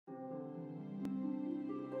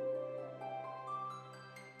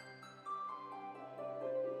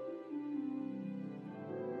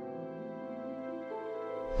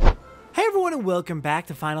everyone, and welcome back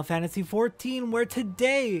to Final Fantasy XIV, where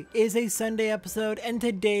today is a Sunday episode, and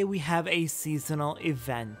today we have a seasonal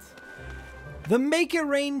event. The Make It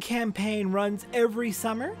Rain campaign runs every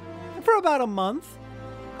summer for about a month,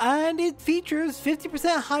 and it features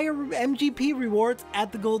 50% higher MGP rewards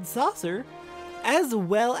at the Gold Saucer, as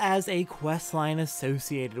well as a quest line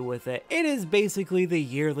associated with it. It is basically the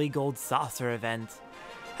yearly Gold Saucer event.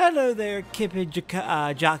 Hello there, Kipid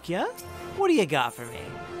Jakia. What do you got for me?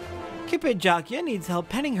 Kipid Jakia needs help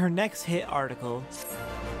penning her next hit article.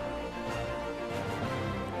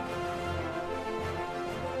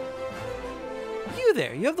 You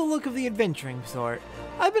there, you have the look of the adventuring sort.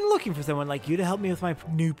 I've been looking for someone like you to help me with my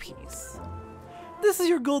new piece. This is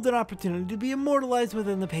your golden opportunity to be immortalized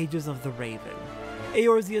within the pages of The Raven,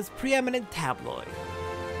 Eorzea's preeminent tabloid.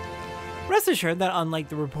 Rest assured that unlike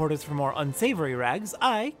the reporters for more unsavory rags,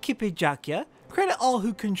 I, Kipid Jakia, credit all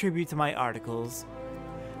who contribute to my articles.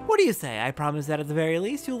 What do you say? I promise that at the very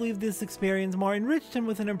least you'll leave this experience more enriched and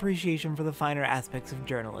with an appreciation for the finer aspects of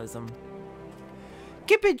journalism.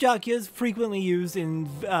 Kipid Jakia is frequently used in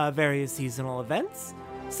various seasonal events,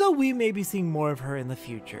 so we may be seeing more of her in the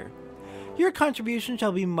future. Your contribution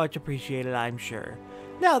shall be much appreciated, I'm sure.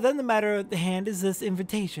 Now then, the matter at hand is this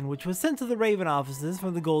invitation, which was sent to the Raven offices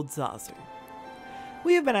from the Gold Saucer.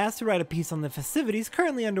 We have been asked to write a piece on the festivities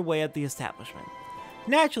currently underway at the establishment.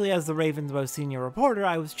 Naturally, as the Raven's most senior reporter,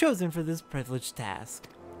 I was chosen for this privileged task.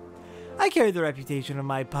 I carry the reputation of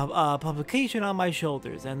my publication on my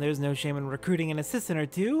shoulders, and there's no shame in recruiting an assistant or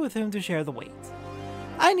two with whom to share the weight.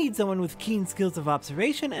 I need someone with keen skills of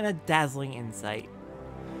observation and a dazzling insight.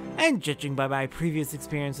 And judging by my previous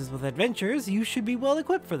experiences with adventures, you should be well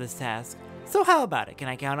equipped for this task. So how about it? Can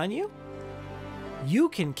I count on you? You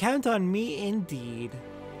can count on me indeed.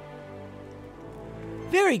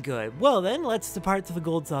 Very good. Well then, let's depart to the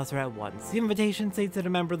Gold Saucer at once. The invitation states that a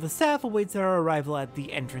member of the staff awaits our arrival at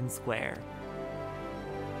the entrance square.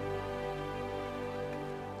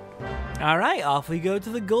 Alright, off we go to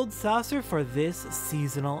the Gold Saucer for this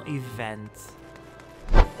seasonal event.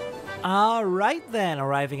 Alright then,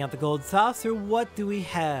 arriving at the Gold Saucer, what do we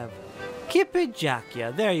have? Kipid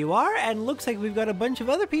Jakia, there you are, and looks like we've got a bunch of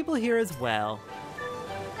other people here as well.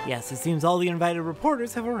 Yes, it seems all the invited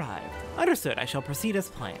reporters have arrived. Understood, I shall proceed as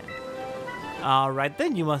planned. Alright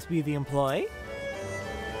then, you must be the employee.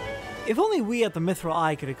 If only we at the Mithril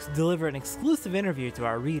Eye could deliver an exclusive interview to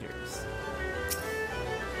our readers.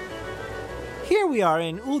 Here we are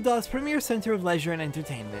in Uldah's premier center of leisure and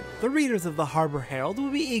entertainment. The readers of the Harbor Herald will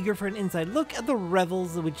be eager for an inside look at the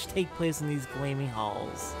revels which take place in these gleaming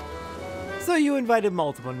halls. So you invited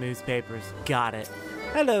multiple newspapers. Got it.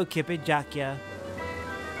 Hello, Kipid Jakia.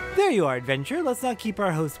 There you are, adventurer. Let's not keep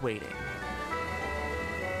our host waiting.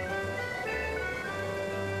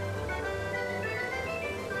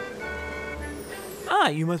 Ah,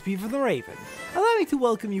 you must be from the Raven. Allow me to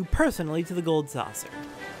welcome you personally to the Gold Saucer.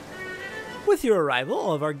 With your arrival,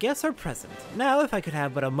 all of our guests are present. Now, if I could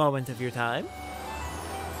have but a moment of your time.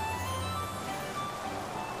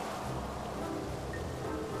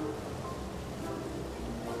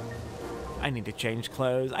 I need to change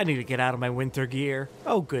clothes. I need to get out of my winter gear.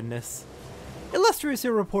 Oh goodness. Illustrious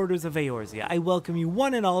reporters of Eorzea, I welcome you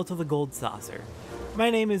one and all to the Gold Saucer. My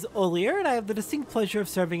name is Olier, and I have the distinct pleasure of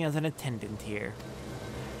serving as an attendant here.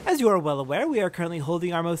 As you are well aware, we are currently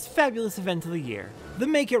holding our most fabulous event of the year, the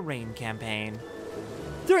Make It Rain campaign.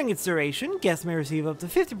 During its duration, guests may receive up to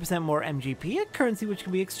 50% more MGP, a currency which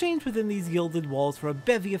can be exchanged within these gilded walls for a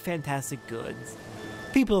bevy of fantastic goods.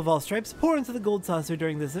 People of all stripes pour into the Gold Saucer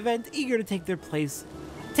during this event, eager to take their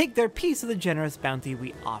piece of the generous bounty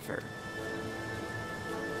we offer.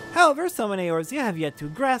 However, some in Eorzea have yet to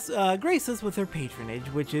grace us with their patronage,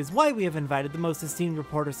 which is why we have invited the most esteemed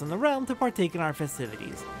reporters in the realm to partake in our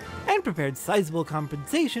festivities, and prepared sizable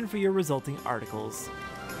compensation for your resulting articles.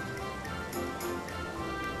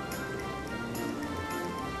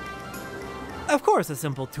 Of course, a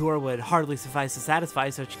simple tour would hardly suffice to satisfy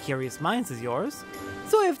such curious minds as yours,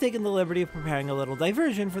 so I have taken the liberty of preparing a little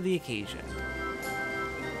diversion for the occasion.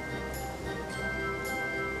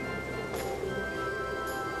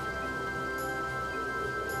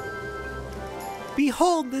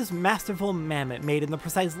 Behold this masterful mammoth made in the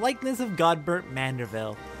precise likeness of Godbert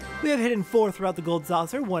Manderville. We have hidden 4 throughout the Gold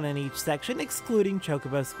Saucer, 1 in each section, excluding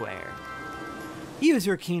Chocobo Square. Use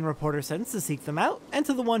your keen reporter sense to seek them out, and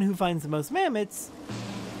to the one who finds the most mammoths,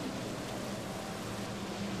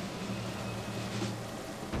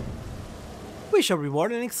 we shall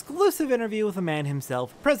reward an exclusive interview with the man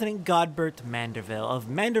himself, President Godbert Manderville of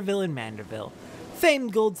Manderville and Manderville,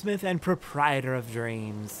 famed goldsmith and proprietor of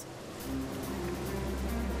dreams.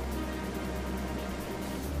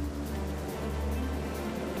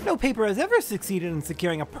 No paper has ever succeeded in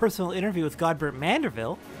securing a personal interview with Godbert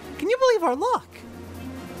Manderville. Can you believe our luck?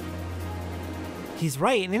 He's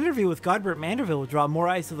right, an interview with Godbert Manderville will draw more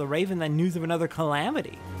eyes to the Raven than news of another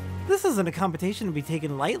calamity. This isn't a competition to be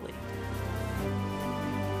taken lightly.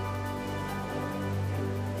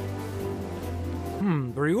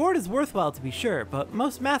 The reward is worthwhile to be sure, but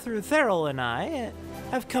most Matthew Therrell and I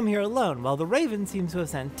have come here alone, while the Raven seems to have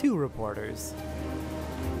sent 2 reporters.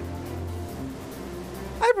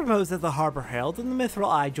 I propose that the Harbor Herald and the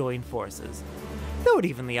Mithril Eye join forces. That would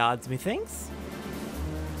even the odds, methinks.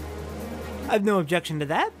 I've no objection to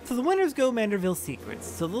that, so the winners go Manderville's secrets,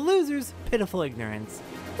 so the losers, pitiful ignorance.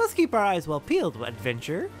 Let's keep our eyes well peeled,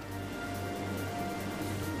 adventurer.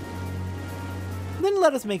 Then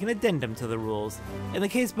let us make an addendum to the rules. In the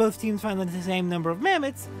case both teams find the same number of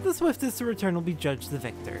mammoths, the swiftest to return will be judged the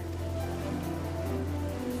victor.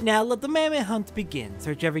 Now let the mammoth hunt begin.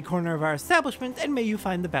 Search every corner of our establishment, and may you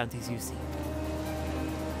find the bounties you seek.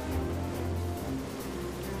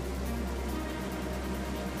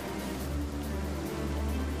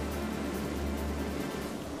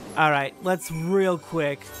 Alright, let's real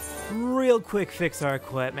quick fix our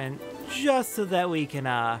equipment, just so that we can,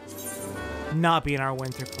 not be in our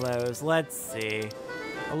winter clothes. Let's see.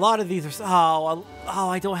 A lot of these are, oh,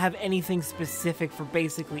 I don't have anything specific for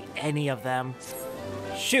basically any of them.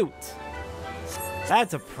 Shoot.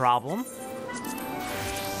 That's a problem.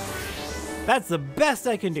 That's the best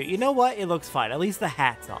I can do. You know what? It looks fine. At least the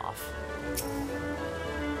hat's off.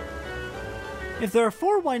 If there are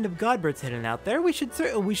 4 wind-up Godberts hidden out there, we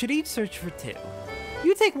should each search for 2.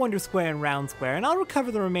 You take Wonder Square and Round Square, and I'll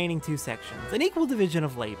recover the remaining 2 sections. An equal division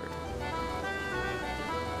of labor.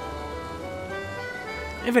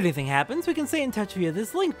 If anything happens, we can stay in touch via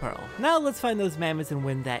this link pearl. Now let's find those mammoths and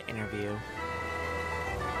win that interview.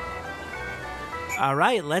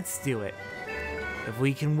 Alright, let's do it. If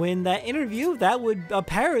we can win that interview, that would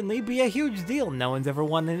apparently be a huge deal. No one's ever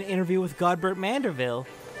won an interview with Godbert Manderville.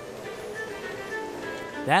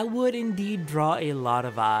 That would indeed draw a lot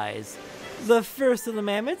of eyes. The first of the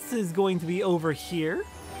mammoths is going to be over here.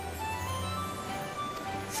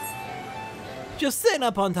 Just sitting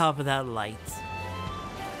up on top of that light.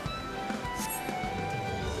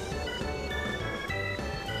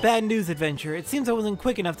 Bad news, adventure. It seems I wasn't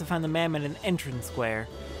quick enough to find the mammoth in Entrance Square.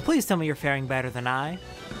 Please tell me you're faring better than I.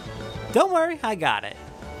 Don't worry, I got it.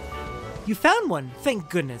 You found one! Thank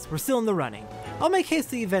goodness, we're still in the running. I'll make haste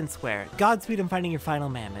to the event square. Godspeed in finding your final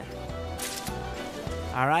mammoth.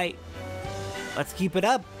 Alright, let's keep it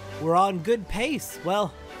up. We're on good pace.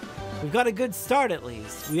 Well, we've got a good start at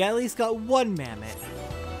least. We at least got 1 mammoth.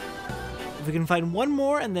 If we can find 1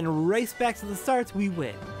 more and then race back to the start, we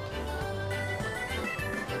win.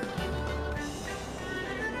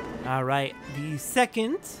 Alright, the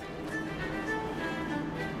second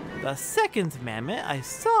mammoth, I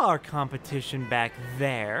saw our competition back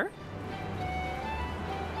there,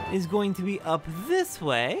 is going to be up this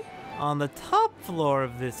way, on the top floor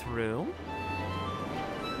of this room.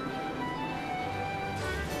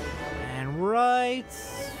 And right,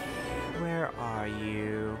 where are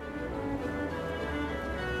you?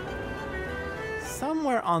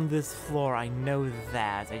 Somewhere on this floor, I know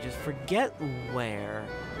that. I just forget where.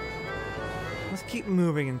 Let's keep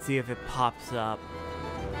moving and see if it pops up.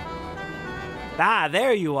 Ah,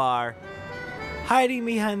 there you are! Hiding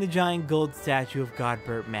behind the giant gold statue of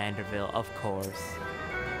Godbert Manderville, of course.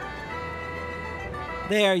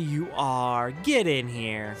 There you are! Get in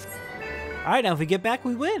here! Alright, now if we get back,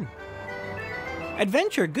 we win!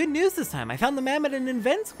 Adventure! Good news this time! I found the mammoth in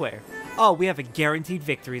Event Square! Oh, we have a guaranteed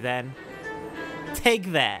victory then.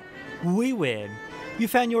 Take that! We win! You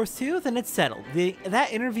found yours too? Then it's settled.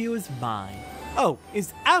 That interview is mine. Oh,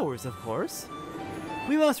 is ours, of course.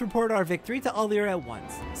 We must report our victory to Aldir at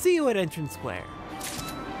once. See you at Entrance Square.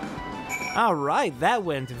 Alright, that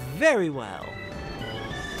went very well.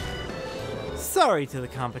 Sorry to the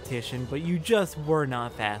competition, but you just were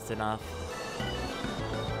not fast enough.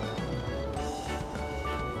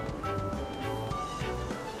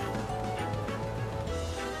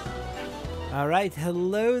 Alright,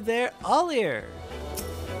 hello there, Aldir.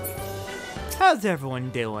 How's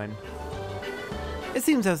everyone doing? It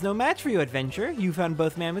seems I was no match for you, adventurer. You found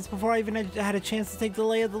both mammoths before I even had a chance to take the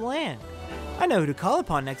lay of the land. I know who to call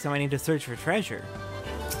upon next time I need to search for treasure.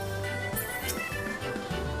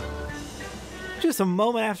 Just a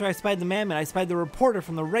moment after I spied the mammoth, I spied the reporter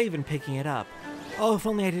from the Raven picking it up. Oh, if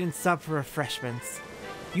only I didn't stop for refreshments.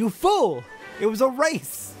 You fool! It was a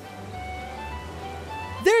race!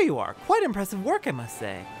 There you are! Quite impressive work, I must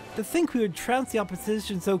say. To think we would trounce the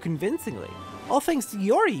opposition so convincingly. All thanks to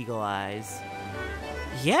your eagle eyes.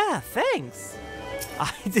 Yeah, thanks.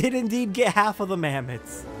 I did indeed get half of the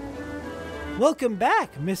mammoths. Welcome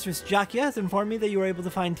back! Mistress Jakia has informed me that you were able to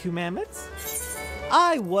find 2 mammoths.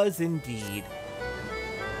 I was indeed.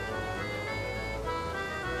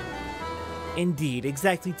 Indeed,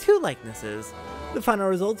 exactly 2 likenesses. The final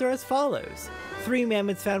results are as follows. 3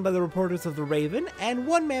 mammoths found by the reporters of the Raven, and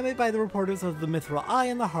 1 mammoth by the reporters of the Mithril Eye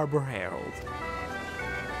and the Harbor Herald.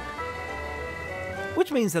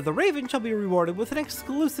 Which means that the Raven shall be rewarded with an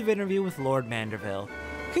exclusive interview with Lord Manderville.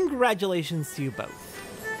 Congratulations to you both.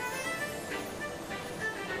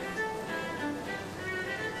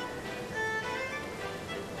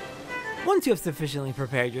 Once you have sufficiently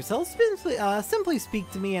prepared yourself, simply speak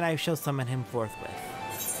to me and I shall summon him forthwith.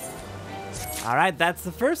 Alright, that's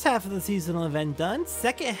the first half of the seasonal event done.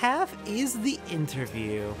 Second half is the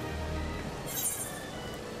interview.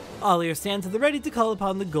 All ears stand to the ready to call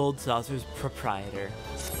upon the Gold Saucer's proprietor.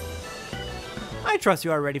 I trust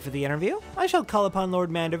you are ready for the interview. I shall call upon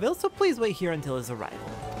Lord Manderville, so please wait here until his arrival.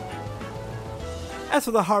 As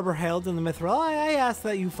for the Harbor Herald and the Mithril Eye, I ask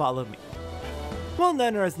that you follow me. Well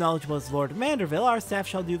known or as knowledgeable as Lord Manderville, our staff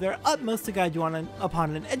shall do their utmost to guide you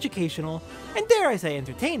upon an educational, and dare I say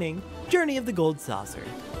entertaining, journey of the Gold Saucer.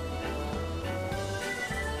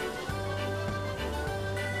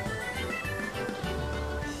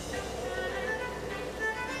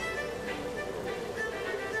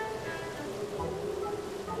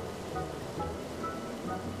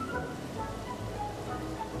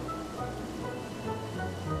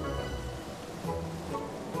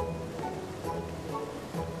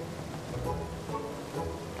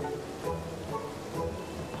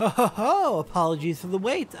 Ho ho ho! Apologies for the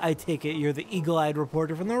wait. I take it you're the eagle-eyed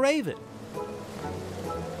reporter from the Raven.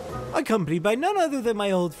 Accompanied by none other than my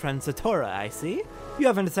old friend Satora, I see. You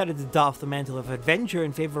haven't decided to doff the mantle of adventure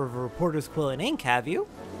in favor of a reporter's quill and ink, have you?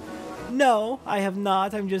 No, I have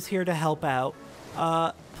not. I'm just here to help out.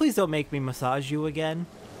 Please don't make me massage you again.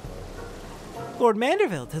 Lord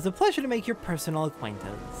Manderville, it is a pleasure to make your personal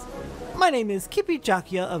acquaintance. My name is Kippy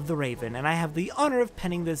Jakia of the Raven, and I have the honor of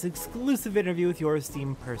penning this exclusive interview with your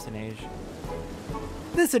esteemed personage.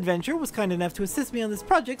 This adventurer was kind enough to assist me on this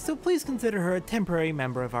project, so please consider her a temporary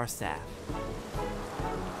member of our staff.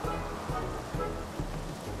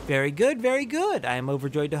 Very good, very good. I am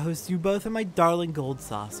overjoyed to host you both in my darling gold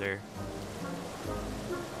saucer.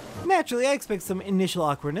 Naturally, I expect some initial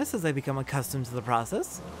awkwardness as I become accustomed to the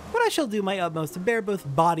process, but I shall do my utmost to bear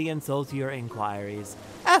both body and soul to your inquiries.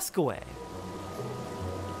 Ask away.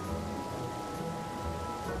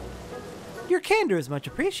 Your candor is much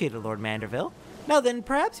appreciated, Lord Manderville. Now then,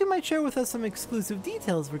 perhaps you might share with us some exclusive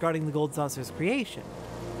details regarding the Gold Saucer's creation.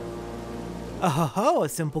 Oh, a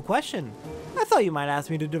simple question. I thought you might ask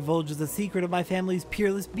me to divulge the secret of my family's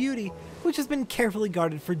peerless beauty, which has been carefully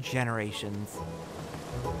guarded for generations.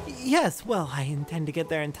 Yes, well, I intend to get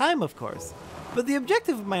there in time, of course. But the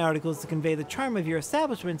objective of my article is to convey the charm of your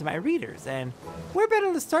establishment to my readers, and where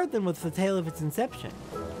better to start than with the tale of its inception?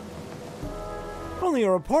 Only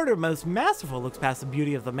a reporter most masterful looks past the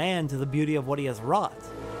beauty of the man to the beauty of what he has wrought.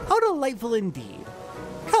 How delightful indeed.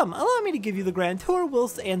 Come, allow me to give you the grand tour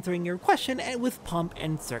whilst answering your question with pomp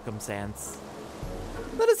and circumstance.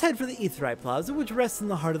 Let us head for the Aetheryte Plaza, which rests in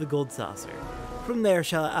the heart of the Gold Saucer. From there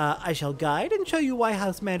I shall guide and show you why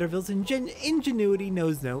House Manderville's ingenuity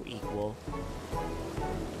knows no equal.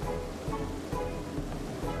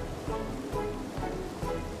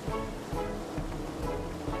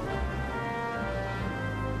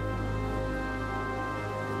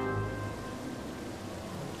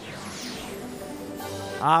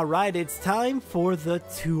 Alright, it's time for the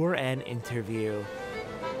tour and interview.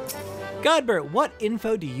 Godbert, what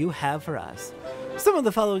info do you have for us? Some of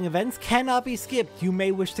the following events cannot be skipped. You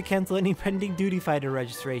may wish to cancel any pending duty fighter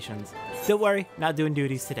registrations. Don't worry, not doing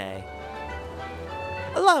duties today.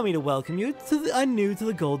 Allow me to welcome you anew to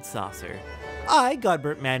the Gold Saucer. I,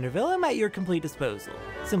 Godbert Manderville, am at your complete disposal.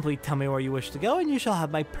 Simply tell me where you wish to go and you shall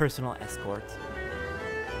have my personal escort.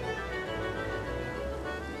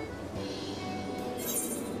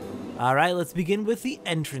 Alright, let's begin with the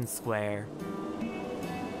entrance square.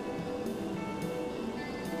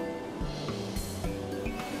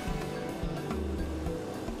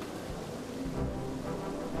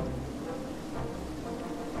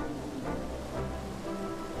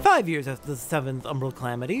 Five years after the 7th Umbral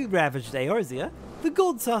Calamity ravaged Eorzea, the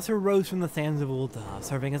Gold Saucer rose from the sands of Ul'dah,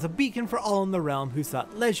 serving as a beacon for all in the realm who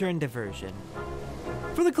sought leisure and diversion.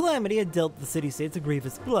 For the Calamity had dealt the city-states a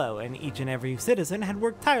grievous blow, and each and every citizen had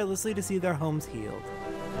worked tirelessly to see their homes healed.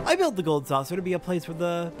 I built the Gold Saucer to be a place where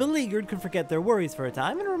the beleaguered could forget their worries for a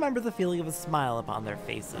time and remember the feeling of a smile upon their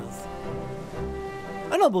faces.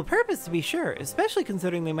 A noble purpose, to be sure, especially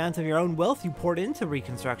considering the amount of your own wealth you poured into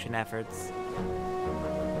reconstruction efforts.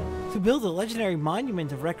 To build a legendary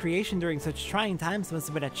monument of recreation during such trying times must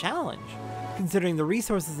have been a challenge, considering the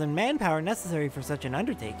resources and manpower necessary for such an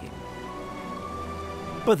undertaking.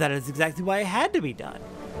 But that is exactly why it had to be done,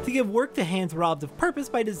 to give work to hands robbed of purpose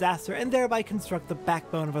by disaster and thereby construct the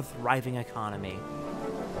backbone of a thriving economy.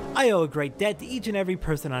 I owe a great debt to each and every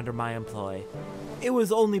person under my employ. It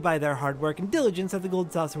was only by their hard work and diligence that the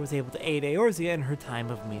Gold Saucer was able to aid Eorzea in her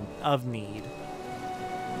time of need.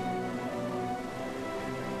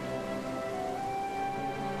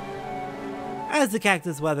 As the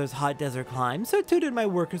cactus weathers hot desert climbs, so too did my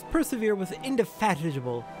workers persevere with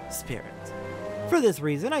indefatigable spirit. For this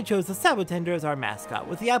reason, I chose the Sabotender as our mascot,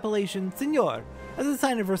 with the appellation Senor as a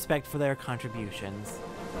sign of respect for their contributions.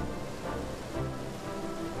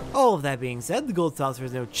 All of that being said, the Gold Saucer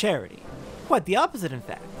is no charity. Quite the opposite, in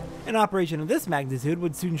fact. An operation of this magnitude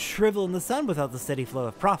would soon shrivel in the sun without the steady flow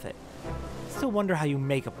of profit. Still wonder how you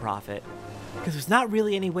make a profit, because there's not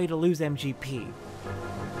really any way to lose MGP.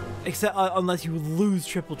 Except unless you lose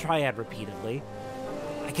Triple Triad repeatedly.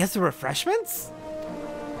 I guess the refreshments?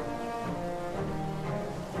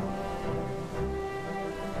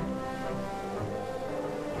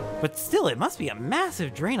 But still, it must be a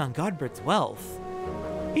massive drain on Godbert's wealth.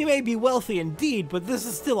 He may be wealthy indeed, but this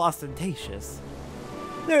is still ostentatious.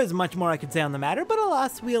 There is much more I could say on the matter, but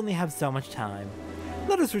alas, we only have so much time.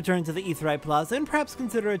 Let us return to the Aetheryte Plaza and perhaps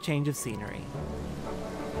consider a change of scenery.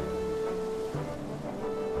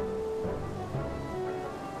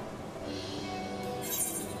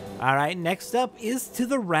 Alright, next up is to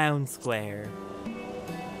the Round Square.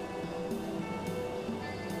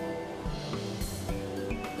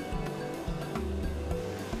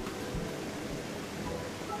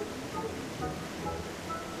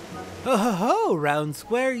 Oh ho ho, Round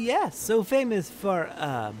Square, yes, so famous for,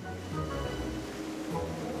 Ah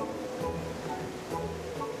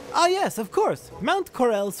yes, of course, Mount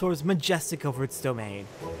Corel soars majestic over its domain.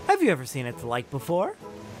 Have you ever seen its like before?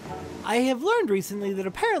 I have learned recently that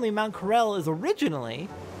apparently Mount Corel is originally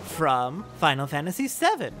from Final Fantasy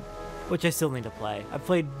XIV, which I still need to play. I've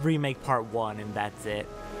played Remake Part 1 and that's it.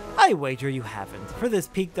 I wager you haven't, for this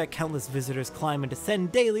peak that countless visitors climb and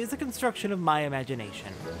descend daily is a construction of my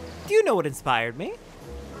imagination. Do you know what inspired me?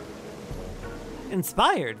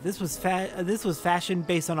 Inspired? This was fashioned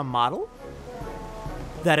based on a model?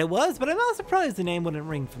 That it was, but I'm not surprised the name wouldn't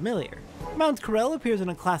ring familiar. Mount Corel appears in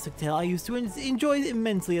a classic tale I used to enjoy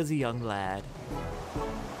immensely as a young lad.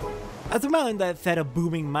 As a mountain that fed a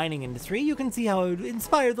booming mining industry, you can see how it would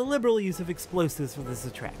inspire the liberal use of explosives for this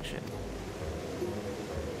attraction.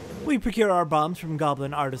 We procure our bombs from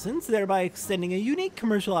goblin artisans, thereby extending a unique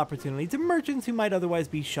commercial opportunity to merchants who might otherwise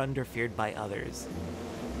be shunned or feared by others.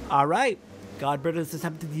 Alright, Godbert has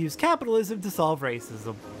attempted to use capitalism to solve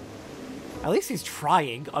racism. At least he's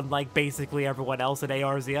trying, unlike basically everyone else in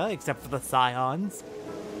Eorzea, except for the Scions.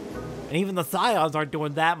 And even the Scions aren't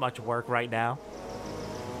doing that much work right now.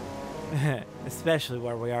 Especially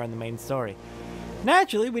where we are in the main story.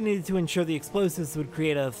 Naturally, we needed to ensure the explosives would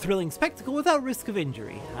create a thrilling spectacle without risk of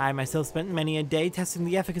injury. I myself spent many a day testing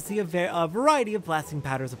the efficacy of a variety of blasting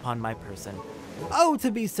powders upon my person. Oh,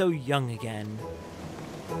 to be so young again.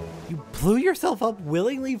 You blew yourself up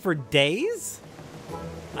willingly for days?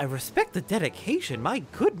 I respect the dedication, my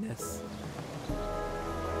goodness.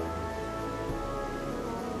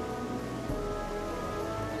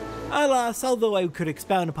 Alas, although I could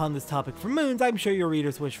expound upon this topic for moons, I'm sure your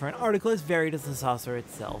readers wish for an article as varied as the saucer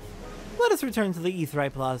itself. Let us return to the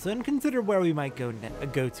Aetheryte Plaza and consider where we might go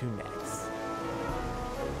to next.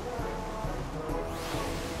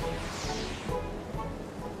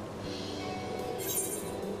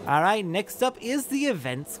 Alright, next up is the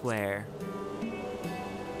Event Square.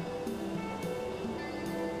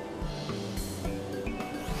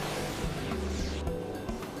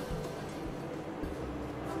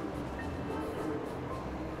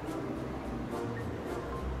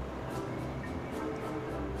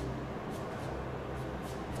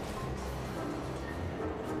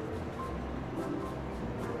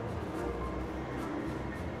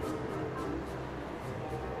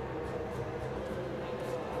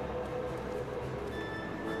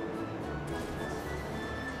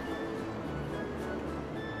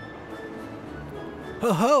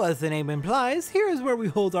 Ho-ho, as the name implies, here is where we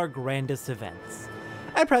hold our grandest events.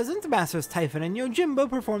 At present, Masters Typhon and Yojimbo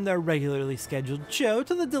perform their regularly scheduled show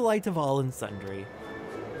to the delight of all and sundry.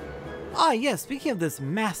 Ah yes, speaking of this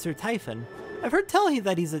Master Typhon, I've heard tell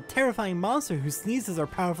that he's a terrifying monster whose sneezes are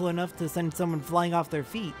powerful enough to send someone flying off their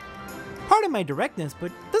feet. Pardon my directness,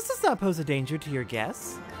 but does this not pose a danger to your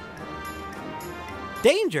guests?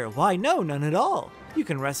 Danger? Why no, none at all. You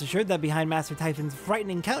can rest assured that behind Master Typhon's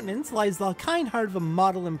frightening countenance lies the kind heart of a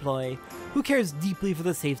model employee who cares deeply for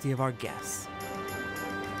the safety of our guests.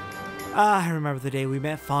 Ah, I remember the day we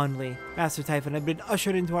met fondly. Master Typhon had been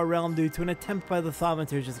ushered into our realm due to an attempt by the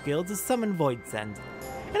Thaumaturgus Guild to summon Voidsend.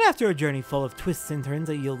 And after a journey full of twists and turns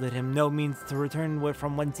that yielded him no means to return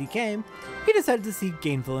from whence he came, he decided to seek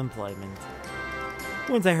gainful employment.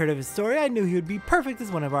 Once I heard of his story, I knew he would be perfect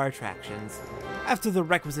as one of our attractions. After the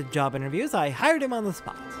requisite job interviews, I hired him on the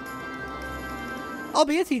spot.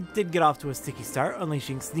 Albeit he did get off to a sticky start,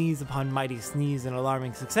 unleashing sneeze upon mighty sneeze in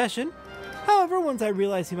alarming succession. However, once I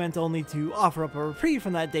realized he meant only to offer up a reprieve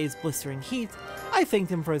from that day's blistering heat, I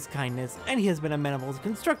thanked him for his kindness, and he has been amenable to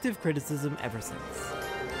constructive criticism ever since.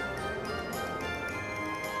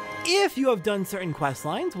 If you have done certain quest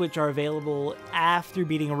lines, which are available after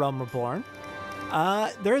beating A Realm Reborn,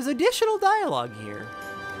 there is additional dialogue here.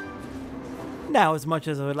 Now, as much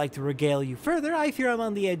as I would like to regale you further, I fear I'm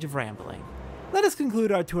on the edge of rambling. Let us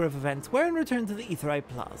conclude our tour of Event Square and return to the Aetheryte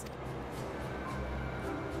Plaza.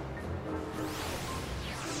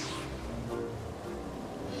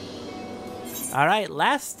 Alright,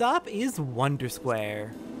 last stop is Wonder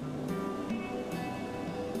Square.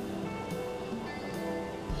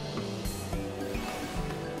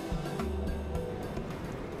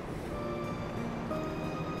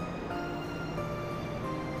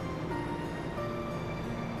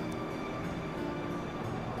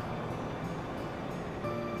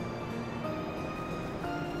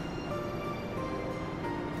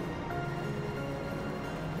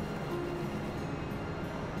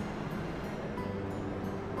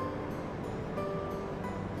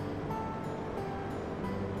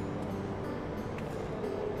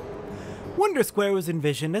 Wonder Square was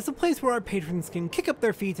envisioned as a place where our patrons can kick up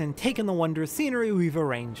their feet and take in the wondrous scenery we've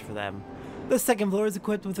arranged for them. The second floor is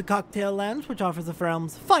equipped with a cocktail lounge which offers the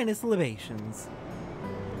realm's finest libations.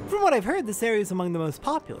 From what I've heard, this area is among the most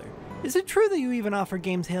popular. Is it true that you even offer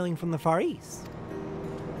games hailing from the Far East?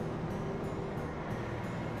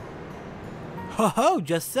 Ho ho,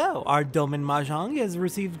 just so. Our Domain Mahjong has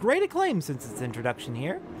received great acclaim since its introduction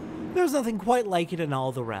here. There's nothing quite like it in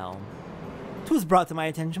all the realm. 'Twas brought to my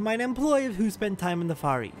attention by an employee who spent time in the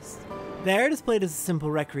Far East. There, displayed as a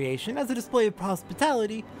simple recreation, as a display of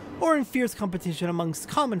hospitality, or in fierce competition amongst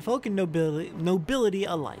common folk and nobility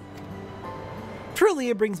alike. Truly,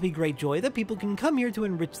 it brings me great joy that people can come here to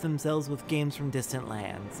enrich themselves with games from distant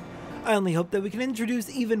lands. I only hope that we can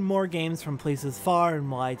introduce even more games from places far and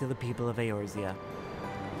wide to the people of Eorzea.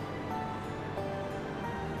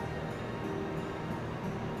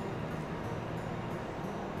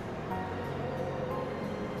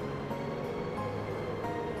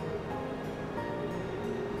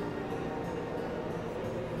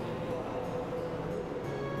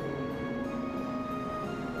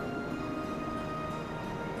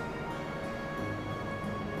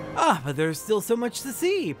 But there's still so much to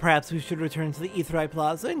see. Perhaps we should return to the Aetheryte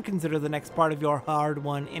Plaza and consider the next part of your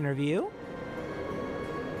hard-won interview?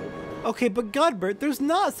 Okay, but Godbert, there's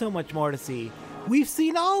not so much more to see. We've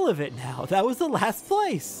seen all of it now. That was the last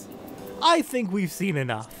place. I think we've seen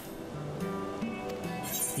enough.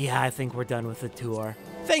 Yeah, I think we're done with the tour.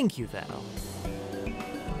 Thank you, though.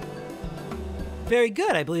 Very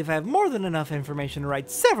good. I believe I have more than enough information to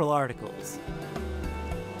write several articles.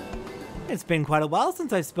 It's been quite a while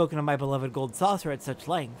since I've spoken of my beloved gold saucer at such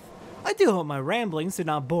length. I do hope my ramblings did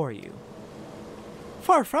not bore you.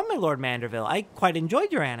 Far from my Lord Manderville, I quite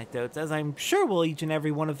enjoyed your anecdotes, as I'm sure will each and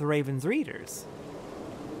every one of the Raven's readers.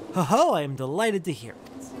 Ho ho, I am delighted to hear it.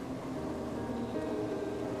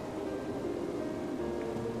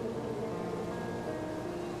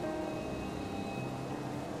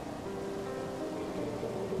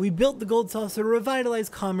 We built the gold saucer to revitalize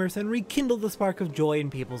commerce and rekindle the spark of joy in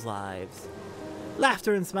people's lives.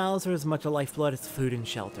 Laughter and smiles are as much a lifeblood as food and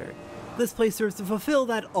shelter. This place serves to fulfill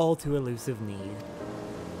that all too elusive need.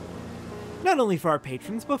 Not only for our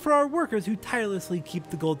patrons, but for our workers who tirelessly keep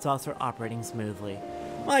the gold saucer operating smoothly.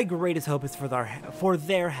 My greatest hope is for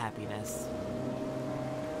their happiness.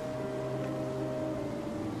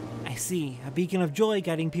 I see, a beacon of joy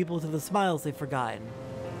guiding people to the smiles they've forgotten.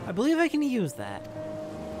 I believe I can use that.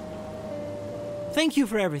 Thank you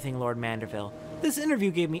for everything, Lord Manderville. This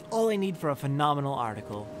interview gave me all I need for a phenomenal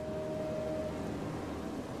article.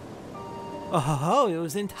 Oh ho ho, it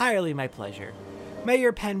was entirely my pleasure. May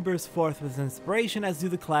your pen burst forth with inspiration as do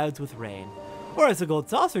the clouds with rain, or as the gold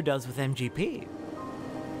saucer does with MGP.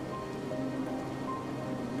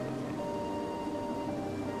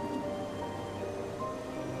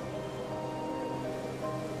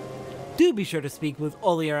 Do be sure to speak with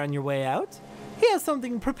Olier on your way out. He has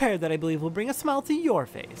something prepared that I believe will bring a smile to your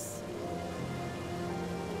face.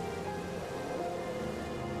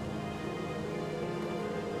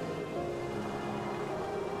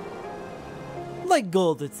 Like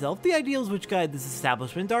gold itself, the ideals which guide this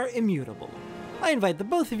establishment are immutable. I invite the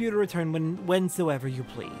both of you to return whensoever you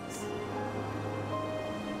please.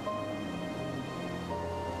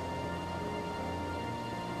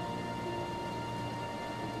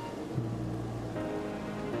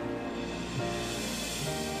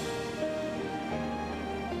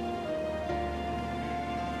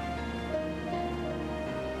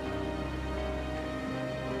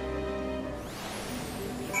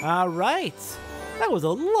 Alright, that was a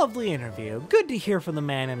lovely interview. Good to hear from the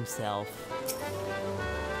man himself.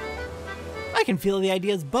 I can feel the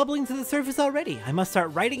ideas bubbling to the surface already. I must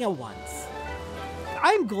start writing at once.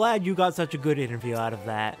 I'm glad you got such a good interview out of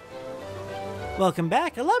that. Welcome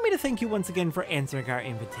back. Allow me to thank you once again for answering our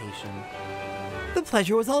invitation. The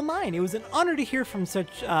pleasure was all mine. It was an honor to hear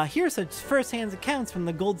such first-hand accounts from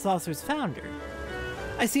the Gold Saucer's founder.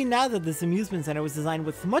 I see now that this amusement center was designed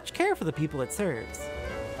with much care for the people it serves.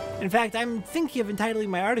 In fact, I'm thinking of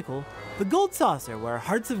entitling my article, The Gold Saucer, Where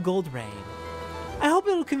Hearts of Gold Reign. I hope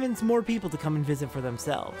it'll convince more people to come and visit for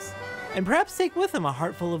themselves, and perhaps take with them a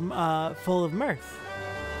heart full of mirth.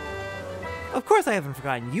 Of course I haven't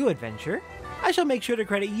forgotten you, Adventure. I shall make sure to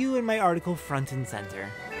credit you in my article front and center.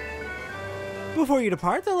 Before you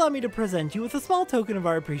depart, allow me to present you with a small token of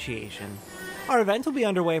our appreciation. Our event will be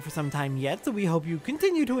underway for some time yet, so we hope you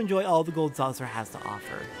continue to enjoy all the Gold Saucer has to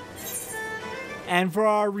offer. And for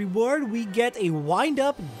our reward, we get a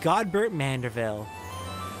wind-up Godbert Manderville.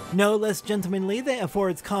 No less gentlemanly than for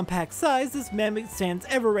its compact size, this mammoth stands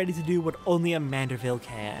ever ready to do what only a Manderville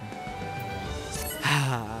can.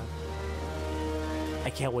 I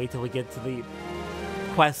can't wait till we get to the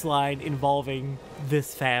quest line involving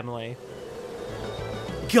this family.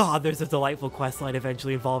 God, there's a delightful quest line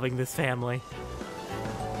eventually involving this family.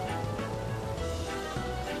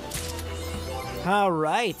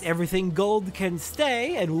 Alright, everything gold can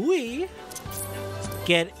stay, and we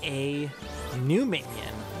get a new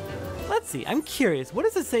minion. Let's see, I'm curious, what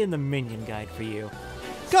does it say in the minion guide for you?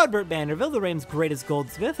 Godbert Manderville, the realm's greatest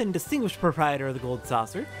goldsmith and distinguished proprietor of the Gold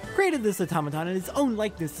Saucer, created this automaton in his own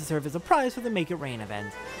likeness to serve as a prize for the Make It Rain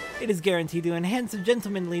event. It is guaranteed to enhance the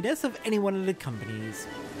gentlemanliness of anyone it accompanies.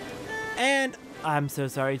 And I'm so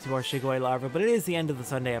sorry to our Shigoi larva, but it is the end of the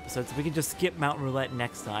Sunday episode, so we can just skip Mountain Roulette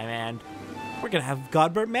next time, and we're gonna have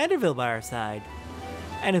Godbert Manderville by our side.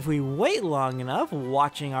 And if we wait long enough,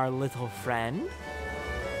 watching our little friend,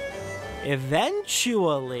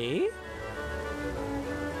 eventually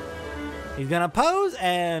he's gonna pose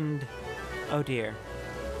and, oh dear,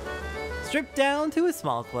 strip down to his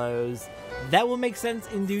small clothes. That will make sense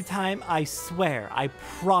in due time, I swear, I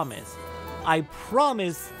promise. I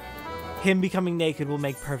promise him becoming naked will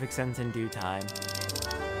make perfect sense in due time.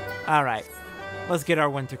 Alright, let's get our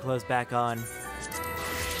winter clothes back on.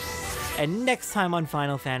 And next time on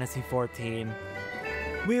Final Fantasy XIV,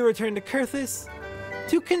 we return to Kurthus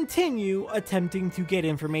to continue attempting to get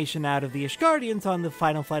information out of the Ishgardians on the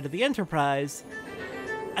final flight of the Enterprise,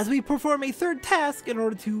 as we perform a third task in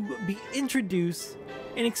order to be introduced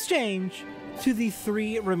in exchange to the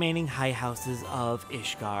 3 remaining high houses of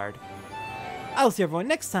Ishgard. I'll see everyone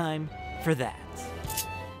next time for that.